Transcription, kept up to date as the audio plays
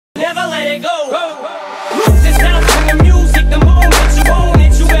never let it go. Lose yourself in the music, the moment you own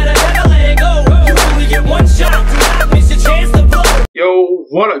it, you better never let it go. You only get one shot, do not miss your chance to blow. Yo,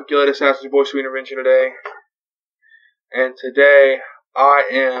 what up, GHILLED? It's your boy SWEETNDREVENGE today. And today, I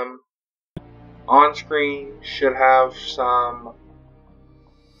am on screen, should have some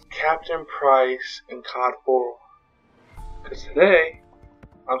Captain Price and COD 4. Because today,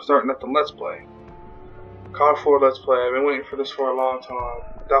 I'm starting up the Let's Play. COD 4 Let's Play. I've been waiting for this for a long time.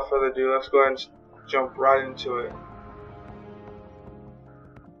 Without further ado, let's go ahead and jump right into it.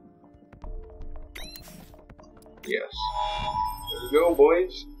 Yes. There we go,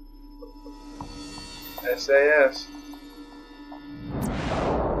 boys. SAS.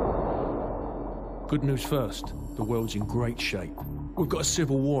 Good news first. The world's in great shape. We've got a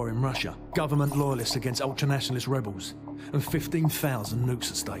civil war in Russia, government loyalists against ultranationalist rebels, and 15,000 nukes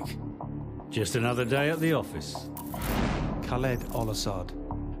at stake. Just another day at the office. Khaled al-Assad,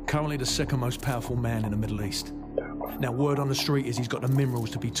 currently the second most powerful man in the Middle East. Now, word on the street is he's got the minerals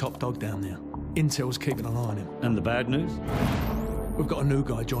to be top dog down there. Intel's keeping an eye on him. And the bad news? We've got a new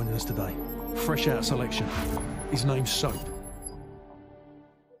guy joining us today. Fresh out of selection. His name's Soap.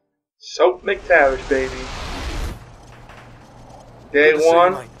 Soap McTavish, baby. Day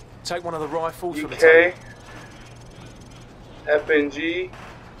one. Mate. Take one of the rifles from the UK. F.N.G.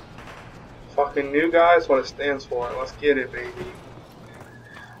 Fucking new guys, what it stands for. Let's get it, baby.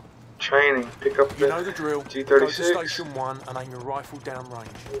 Training. Pick up the, you know the drill. G36. Go to station 1 and aim your rifle down range.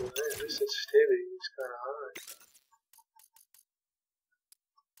 Oh, man, this sensitivity is kind of high.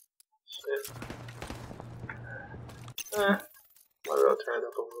 Shit. Maybe I'll turn it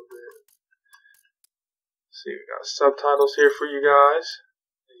up a little bit. See, we got subtitles here for you guys.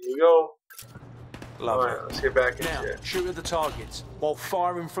 There you go. Lovely. Alright, let's get back into now, it. shoot at the targets while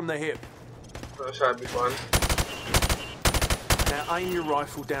firing from the hip. That should be fun. Now aim your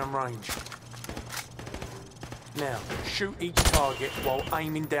rifle down range. Now, shoot each target while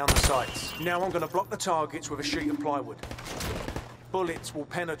aiming down the sights. Now I'm going to block the targets with a sheet of plywood. Bullets will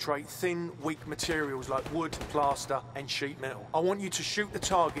penetrate thin, weak materials like wood, plaster, and sheet metal. I want you to shoot the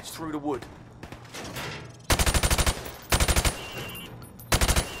targets through the wood.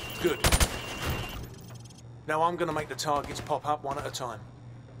 Good. Now I'm going to make the targets pop up one at a time.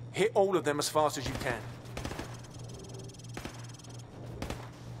 Hit all of them as fast as you can.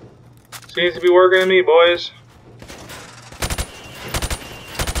 Seems to be working on me, boys.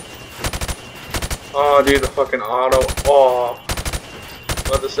 Oh, dude, the fucking auto. Oh.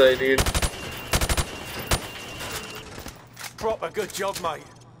 What to say, dude? Proper good job, mate.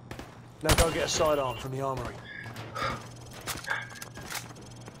 Now go get a sidearm from the armory.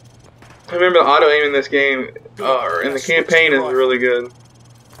 I remember the auto aim in this game, or in the campaign, is really good.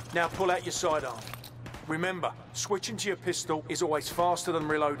 Now pull out your sidearm. Remember, switching to your pistol is always faster than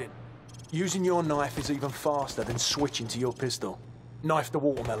reloading. Using your knife is even faster than switching to your pistol. Knife the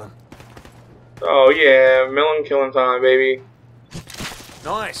watermelon. Oh yeah, melon killing time, baby.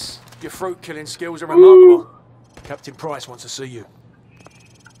 Nice. Your fruit killing skills are remarkable. Captain Price wants to see you.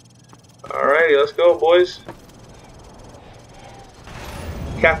 Alrighty, let's go, boys.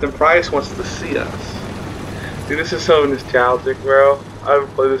 Captain Price wants to see us. Dude, this is so nostalgic, bro. I haven't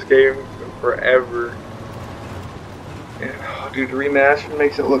played this game in forever. And, oh, dude, the remaster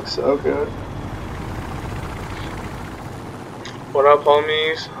makes it look so good. What up,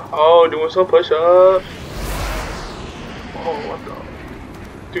 homies? Oh, doing some push-ups. Oh, what the?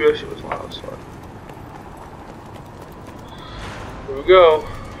 Dude, that shit was loud. Sorry. Here we go.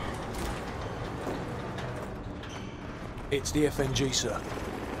 It's the F.N.G, sir.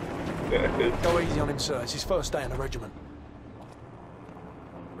 Go easy on him, sir. It's his first day in the regiment.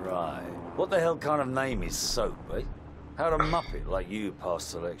 Right. What the hell kind of name is Soap, eh? How'd a muppet like you pass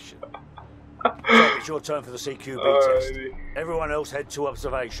selection? So it's your turn for the CQB test. Everyone else head to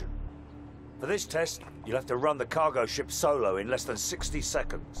observation. For this test, you'll have to run the cargo ship solo in less than 60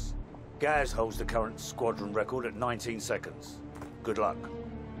 seconds. Gaz holds the current squadron record at 19 seconds. Good luck.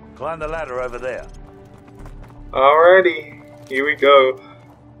 Climb the ladder over there. Alrighty, here we go.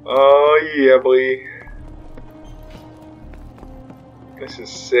 Oh yeah, boy. This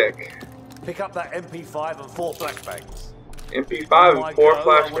is sick. Pick up that MP5 and 4 flashbangs. MP5 and 4 I want you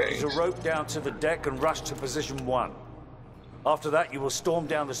to flashbangs. rope down to the deck and rush to position 1. After that, you will storm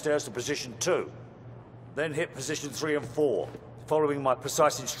down the stairs to position 2. Then hit position 3 and 4, following my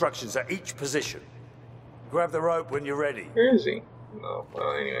precise instructions at each position. Grab the rope when you're ready. Where is he? No,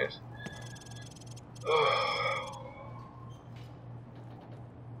 well, anyways.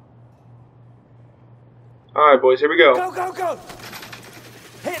 Alright, boys, here we go. Go, go, go!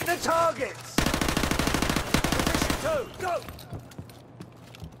 Hit the targets! Position 2, go!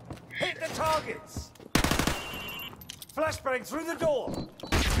 Hit the targets. Flashbang through the door.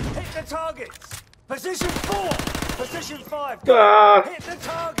 Hit the targets. Position 4. Position 5. Go. Hit the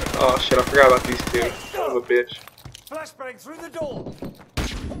target. Oh shit! I forgot about these two. Son of a bitch. Flashbang through the door.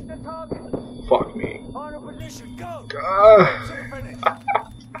 Hit the target. Fuck me. Final position. Go.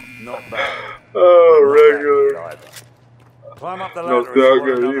 Not bad. Oh, regular. Climb up the Not ladder. that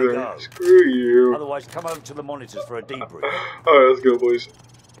good either. Go. Screw you. Otherwise, come over to the monitors for a debrief. Alright, let's go, boys.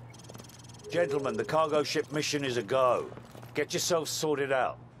 Gentlemen, the cargo ship mission is a go. Get yourselves sorted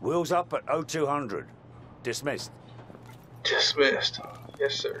out. Wheels up at 0200. Dismissed. Dismissed.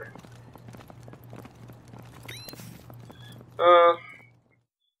 Yes, sir. Go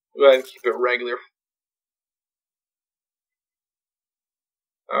ahead and keep it regular.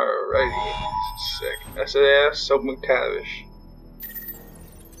 Alrighty. Sick. SAS, Soap McTavish.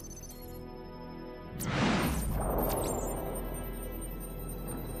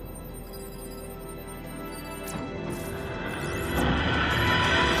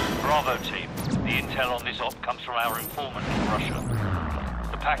 Bravo team, the intel on this op comes from our informant in Russia.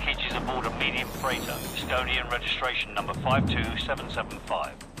 The package is aboard a medium freighter, Estonian registration number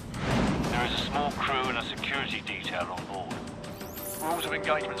 52775. There is a small crew and a security detail on board. Rules of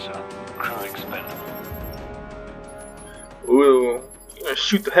engagement, sir. Crew expendable. Ooh, I'm gonna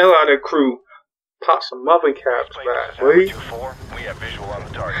shoot the hell out of that crew. Pop some muffin caps back, boy. We have visual on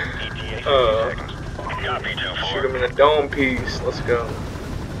the target. ETA 50 seconds. Copy 2-4. Shoot him in a dome piece. Let's go.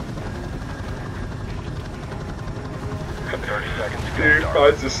 30 seconds. Dude, I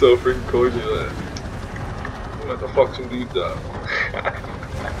was just so freaking cool to that. I'm about to fuck some dudes up.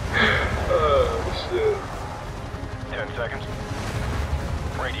 Oh, shit. 10 seconds.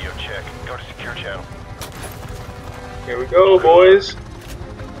 Radio check. Go to secure channel. Here we go, boys.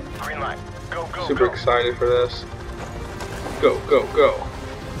 Green light. Go, go, Super go. excited for this. Go, go, go.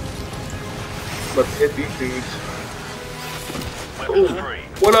 Let's hit these dudes. Weapons free.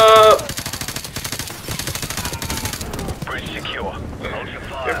 What up? Bridge secure. Hold your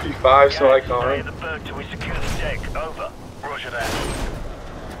fire. 55, so I call Stay him. the bird till we secure the deck. Over. Roger that.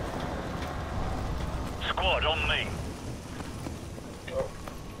 Squad on me.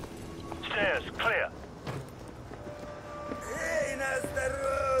 Stairs clear. Hey, na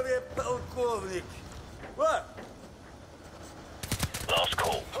здоровье, полковник. What? Last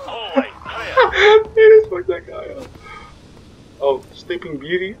call. Hallway clear. Dude, fuck that guy up. Oh, Sleeping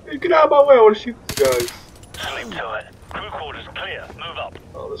Beauty? Hey, get out of my way, I want to shoot these guys. Sleep tight. Crew quarters clear. Move up.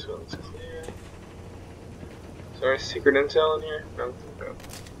 Oh, this one's clear. Is there any secret intel in here? No. No.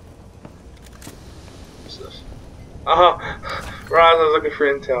 What's this? Rise, I was looking for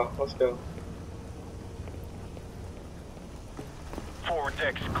intel. Let's go. Forward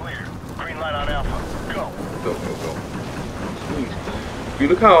deck's clear. Green light on Alpha. Go. Go, go, go. Jeez. You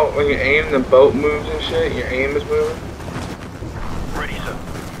look how when you aim, the boat moves and shit. Your aim is moving. Ready, sir.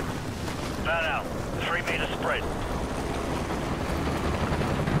 Fan out. 3 meter spread.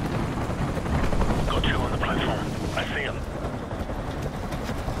 Got 2 on the platform. I see them.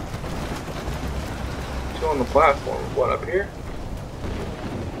 2 on the platform. What, up here?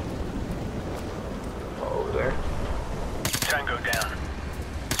 Oh, over there. Tango down.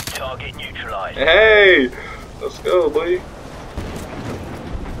 Target neutralized. Hey! Let's go, buddy.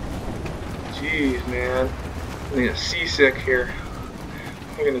 Jeez, man. I'm getting seasick here.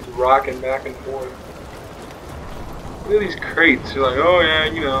 I'm gonna just rocking back and forth. Look at these crates. You're like, oh yeah,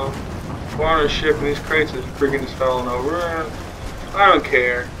 you know, we're on a ship and these crates are freaking just falling over. I don't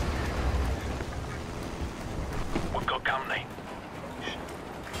care. We've got company.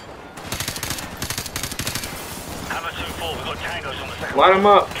 Hammer 2-4, we've got tangos on the second. Line them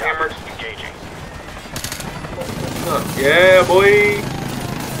up, floor. cameras. Engaging. Yeah, boy.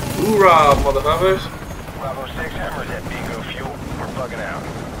 Hoorah, motherfuckers. Bravo 6, Hammer's at bingo fuel. We're bugging out.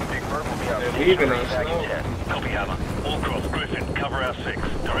 Big Bird will be out. They're leaving us, back in no? 10. Copy, Hammer. All cross, Griffin, cover our 6.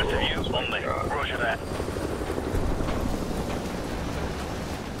 The rest of you, on me. God. Roger that.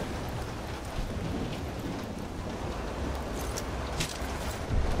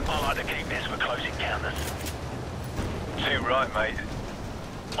 I like to keep this for close encounters. Too right, mate.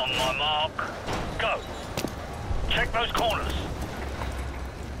 On my mark, go. Check those corners.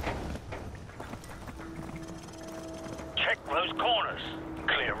 Check those corners.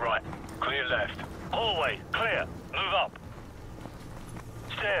 Clear right. Clear left. Hallway, clear. Move up.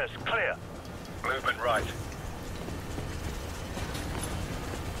 Stairs, clear. Movement right.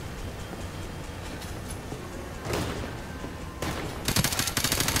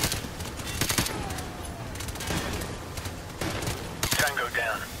 Tango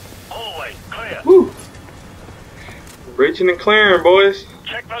down. Hallway, clear. Woo! Reaching and clearing, boys.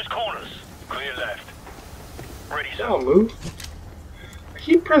 Check those Close corners. Clear left. Ready, sir. I'll move. I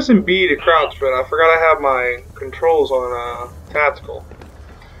keep pressing B to crouch, but I forgot I have my controls on tactical.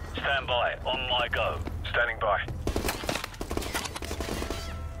 Stand by. On my go. Standing by.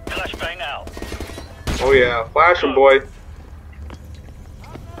 Flashbang out. Oh yeah, flash him, boy.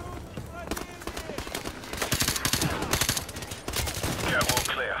 Catwalk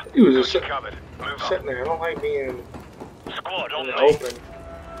clear. He was just Covered. Move sitting there. I don't like being Squad in on the me. open.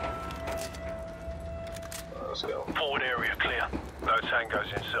 Let's go. Forward area clear. No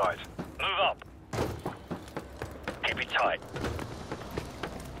tangos inside. Move up. Keep it tight.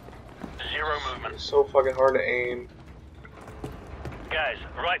 Zero movement. It's so fucking hard to aim. Guys,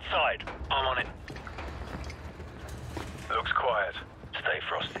 right side. I'm on it. Looks quiet. Stay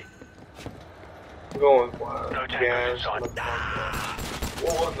frosty. I'm going for No tangos gas. inside.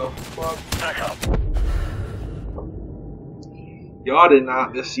 What the fuck? Back up. Y'all did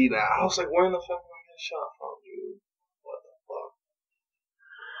not just see that. I was like, where in the fuck am I getting shot from, dude? What the fuck?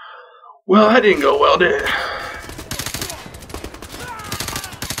 Well, that didn't go well, did it?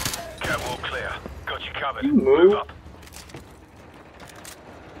 Catwalk clear. Got you covered. You move. up.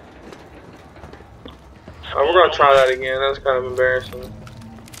 Alright, we're gonna try that again. That's kind of embarrassing.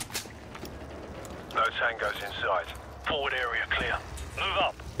 No tangos inside. Forward area clear. Move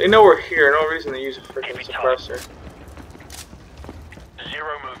up. They know we're here. No reason to use a freaking Keep it tight. suppressor.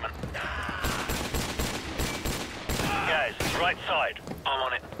 Zero movement. Guys, right side. I'm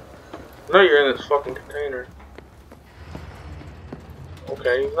on it. No, you're in this fucking container.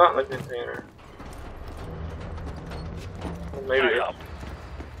 Okay, he's not in the container. Well, maybe. Back up.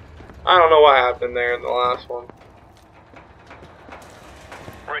 I don't know what happened there in the last one.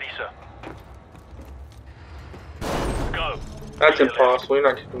 Ready, sir. Go. That's Clear impossible. You're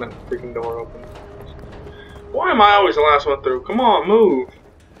not keeping that freaking door open. Why am I always the last one through? Come on, move.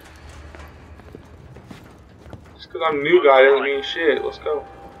 Just because I'm a new guy doesn't mean shit. Let's go.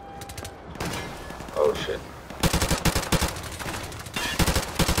 Oh shit.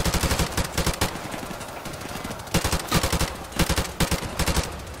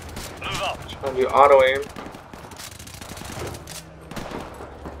 Move up. Trying to do auto aim.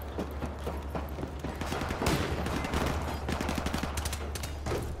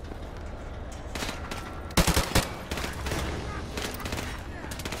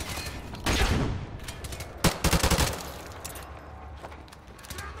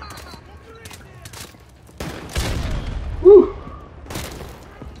 Whew.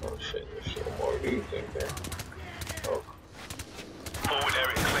 Oh shit, there's still more dudes in there. Oh. Forward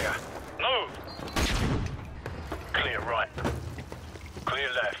area clear. Move. Clear right. Clear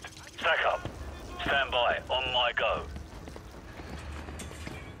left. Stack up. Stand by. On my go.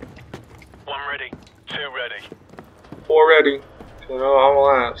 One ready. Two ready. 4 ready. So no, I'm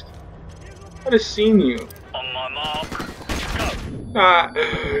last. I just seen you. On my mark. Go. Ah,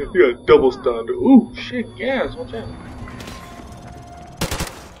 you got double stunned. Ooh, shit, gas. Watch out.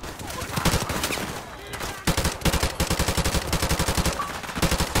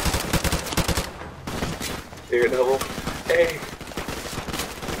 Daredevil. Hey.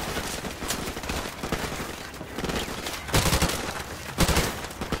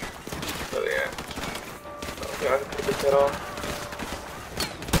 Oh yeah. Okay, I can take this head off.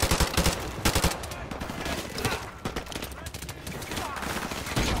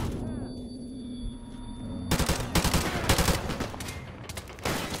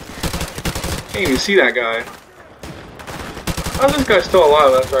 Can't even see that guy. How's this guy still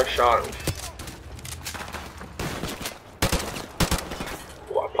alive after I shot him?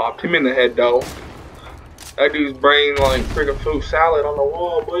 Oh, I popped him in the head though. That dude's brain like freaking fruit salad on the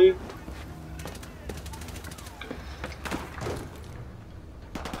wall, boy.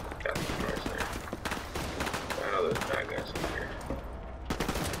 Got some guys there. I know there's bad guys in here.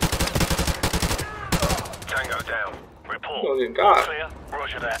 Tango down. Report. Oh, good God. Clear.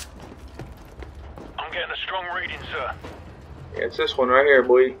 Roger that. I'm getting a strong reading, sir. Yeah, it's this one right here,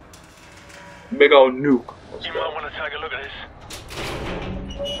 boy. Big old nuke. Let's You go. might want to take a look at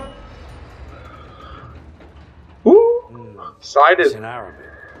this. Woo! Sighted. It's in Arabic.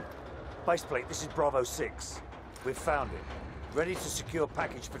 Baseplate, this is Bravo 6. We've found it. Ready to secure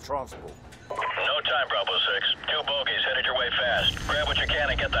package for transport. No time, Bravo 6. 2 bogies headed your way fast. Grab what you can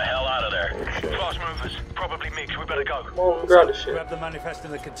and get the hell out of there. Oh, shit. Fast movers. Probably mixed. We better go. Come on, grab the shit. Grab the manifest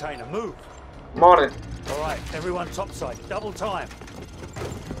in the container. Move. I'm on it. All right, everyone topside. Double time.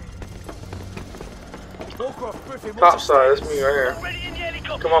 Warcraft, Griffin, Top side, that's me right here. Already in the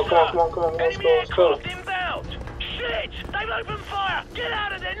helicopter, Come on, come on, sir. come on, come on. Let's Enemy go, let's go. aircraft inbound. Shit! They've opened fire. Get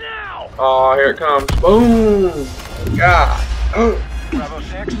out of there now. Oh, here it comes. Boom! God. Oh. Bravo 6,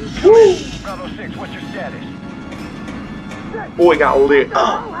 6, come in. Bravo 6, what's your status? Boy got lit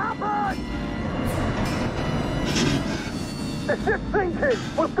up. The ship's sinking!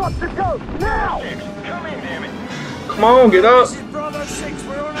 We've got to go, now! 6, come in, damn it! Come on, get up. This is Bravo 6,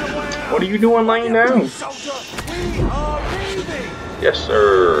 we're on our way out. What are you doing laying down? Soldier, we are leaving. Yes,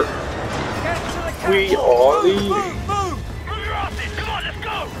 sir. Get to the catwalk. We are leaving. Move, move. Move your asses, come on, let's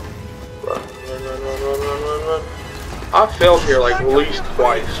go! Run, run, run, run, run, run, run, run. I failed here like at least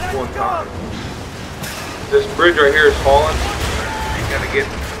twice, one time. This bridge right here is falling. You gotta get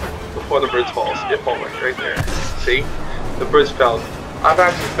before the bridge falls. It falls right there. See? The bridge fell. I've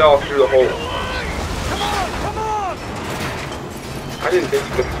actually fell through the hole. Come on, come on. I didn't think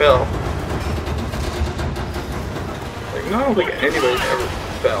you could fell. Like, no, I don't think anybody's ever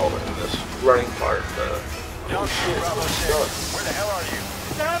fell in this running part. Oh shit, Bravo 6, where the hell are you?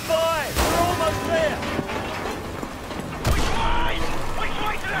 Stand by. We're almost there. Which way? Which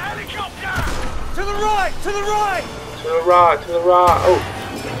way to the helicopter? To the right, to the right. to the right, to the right. Oh.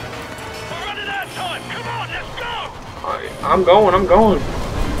 We're running out of time. Come on, let's go. Alright, I'm going.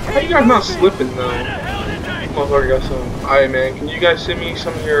 How you guys not slipping though? Motherfucker got some. Alright, man, can you guys send me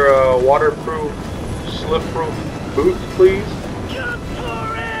some of your waterproof, slip-proof boots, please? Jump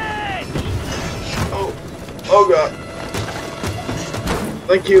for it! Oh god.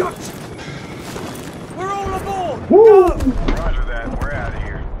 Thank you. We're all aboard. Woo! Go. Roger that. We're out of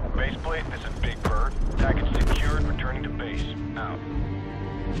here. Base plate, this is Big Bird. Package secured. Returning to base. Out.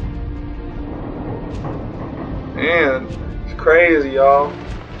 Man, it's crazy, y'all.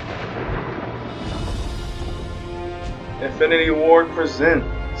 Infinity Ward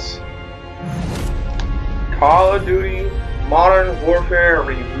presents Call of Duty Modern Warfare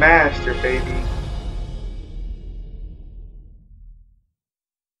Remastered, baby.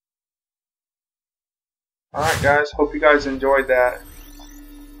 Alright guys, hope you guys enjoyed that.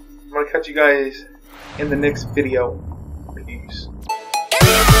 I'm gonna catch you guys in the next video. Peace.